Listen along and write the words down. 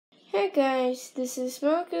Hey guys, this is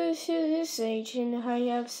Marc-Olivier and I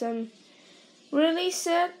have some really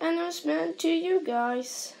sad announcement to you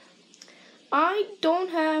guys. I don't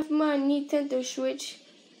have my Nintendo Switch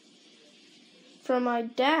from my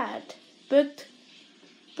dad, but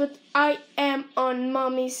I am on my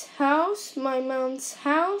mom's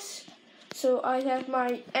house, so I have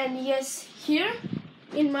my NES here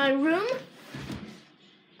in my room.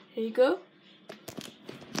 Here you go.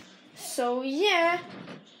 So yeah,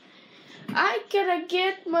 I gotta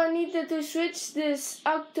get my Nintendo Switch this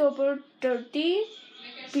October 30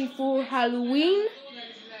 before Halloween.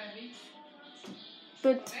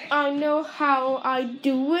 But I know how I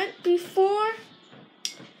do it before.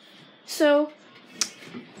 So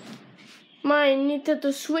my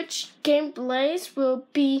Nintendo Switch gameplays will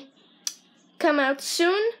come out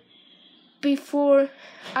soon. Before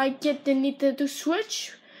I get the Nintendo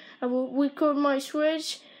Switch, I will record my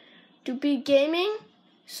Switch to be gaming.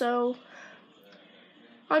 So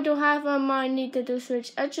I don't have my Nintendo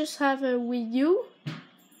Switch. I just have a Wii U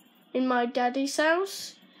in my daddy's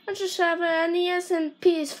house. I just have an NES and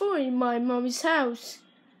PS4 in my mommy's house.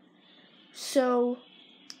 So,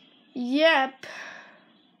 yep.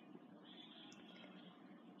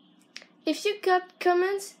 If you got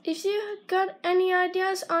comments, if you got any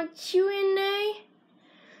ideas on Q&A,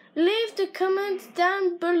 leave the comments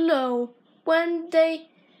down below when the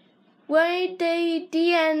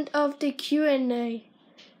end of the Q&A.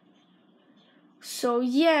 So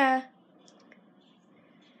yeah,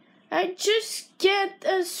 I just get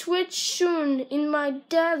a Switch soon in my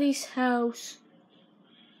daddy's house.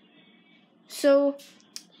 So,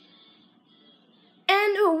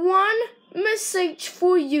 and one message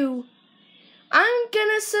for you. I'm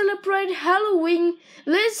gonna celebrate Halloween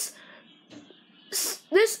this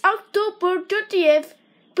October 30th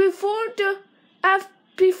before the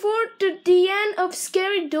end of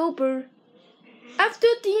ScaryTober. After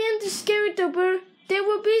the end of ScaryTober, there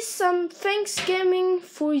will be some Thanksgiving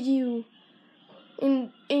for you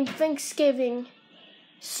in Thanksgiving.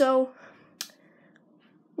 So,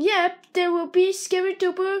 yep, there will be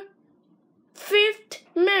ScaryTober 5th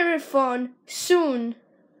marathon soon.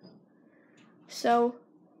 So,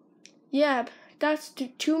 yep, that's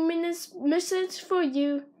the 2 minutes message for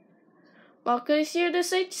you.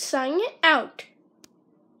 Marc-Olivier signing out.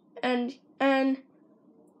 And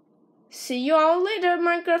see you all later,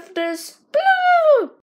 Minecrafters.